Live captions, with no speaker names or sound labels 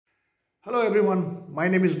Hello everyone, my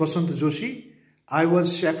name is Basant Joshi. I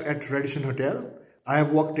was chef at Radisson Hotel. I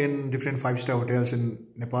have worked in different five-star hotels in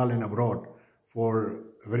Nepal and abroad for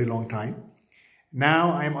a very long time.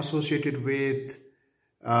 Now I am associated with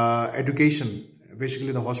education,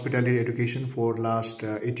 basically the hospitality education for last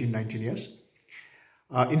 18-19 years.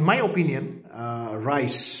 In my opinion,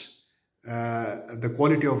 the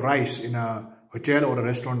quality of rice in a hotel or a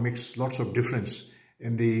restaurant makes lots of difference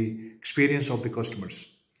in the experience of the customers.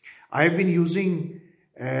 I have been using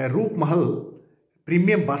Roop Mahal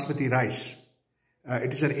premium basmati rice.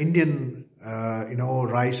 It is an Indian,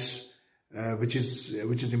 rice which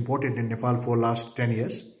is imported in Nepal for last 10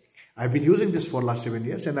 years. I've been using this for last 7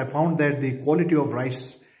 years, and I found that the quality of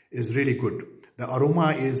rice is really good. The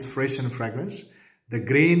aroma is fresh and fragrance. The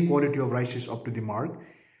grain quality of rice is up to the mark.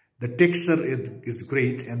 The texture is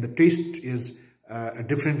great, and the taste is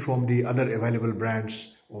different from the other available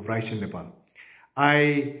brands of rice in Nepal.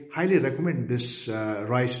 I highly recommend this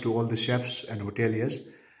rice to all the chefs and hoteliers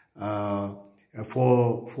for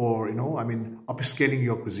upscaling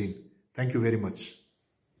your cuisine. Thank you very much.